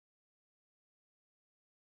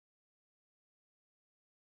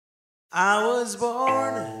I was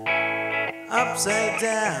born upside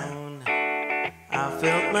down. I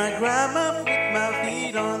felt my grandma with my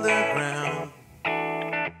feet on the ground.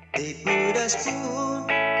 They put a spoon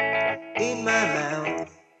in my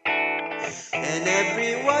mouth, and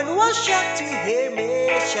everyone was shocked to hear me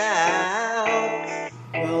shout.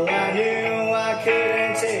 Well, I knew I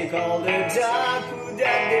couldn't take all the dog food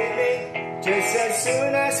that they made. Just as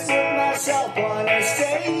soon as put myself on a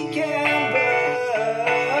steak and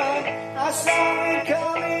burn, I saw it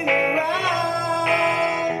coming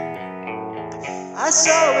around. I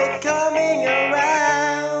saw it coming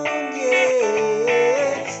around,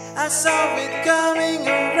 yeah. I saw it coming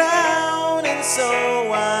around, and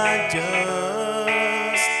so I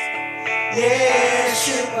just,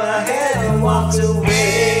 shook my head and walked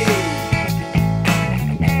away.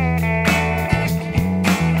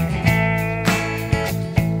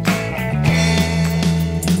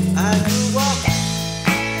 I grew up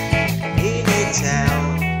in a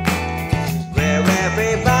town where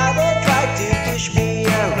everybody tried to push me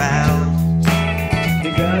around.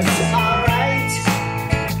 The guns are right,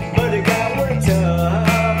 but the guys were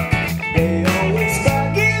tough. They always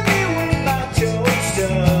bugging me with my choke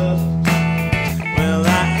stuff. Well,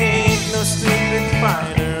 I ain't no stupid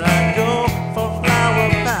fighter. I go for flower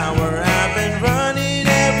power. I've been running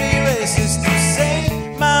every race just to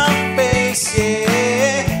save my face,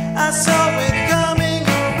 yeah. I saw it coming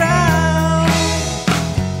around.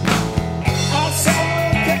 I saw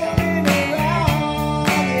it coming around,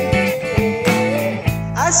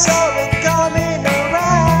 yeah. I saw it coming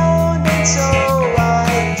around, and so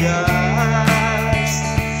I just,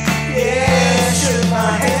 Shook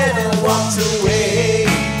my head and walked away.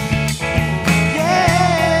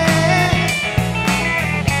 Yeah.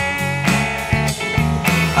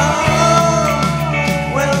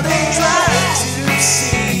 Oh, well, they tried to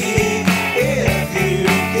see if you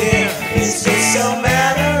care. It's just a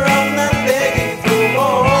matter of not begging for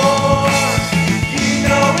more. You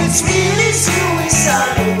know it's really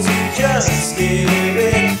suicidal to just give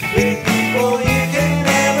in with people you can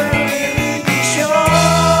never really be sure.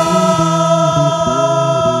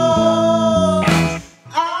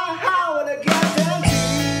 How would I get them to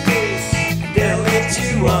this? They'll lift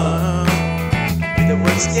you up with the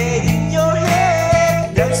words stay in your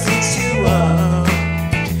head. that sticks you up.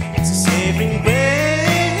 It's a saving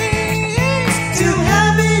grace to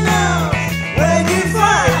have enough when you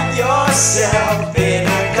find yourself in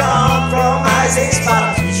a compromising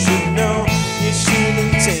spot. You should know you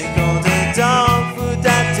shouldn't take all the dog food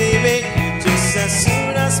that they make you. Just as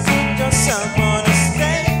soon as put yourself on a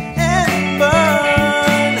stake and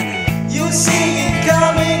burn, you'll see it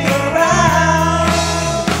coming around.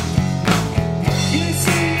 You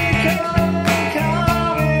see it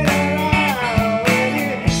coming around.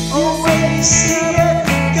 Always see it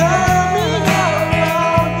coming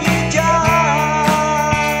around. You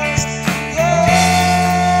just, yeah.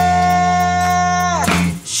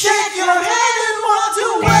 Shake your head and walk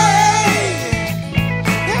away.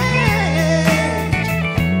 Yeah.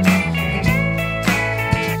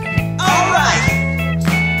 All right.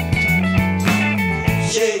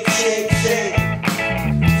 Shake, shake, shake,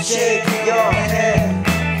 shake your head.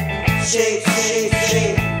 Shake, shake,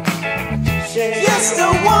 shake, shake. Yes, the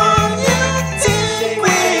one.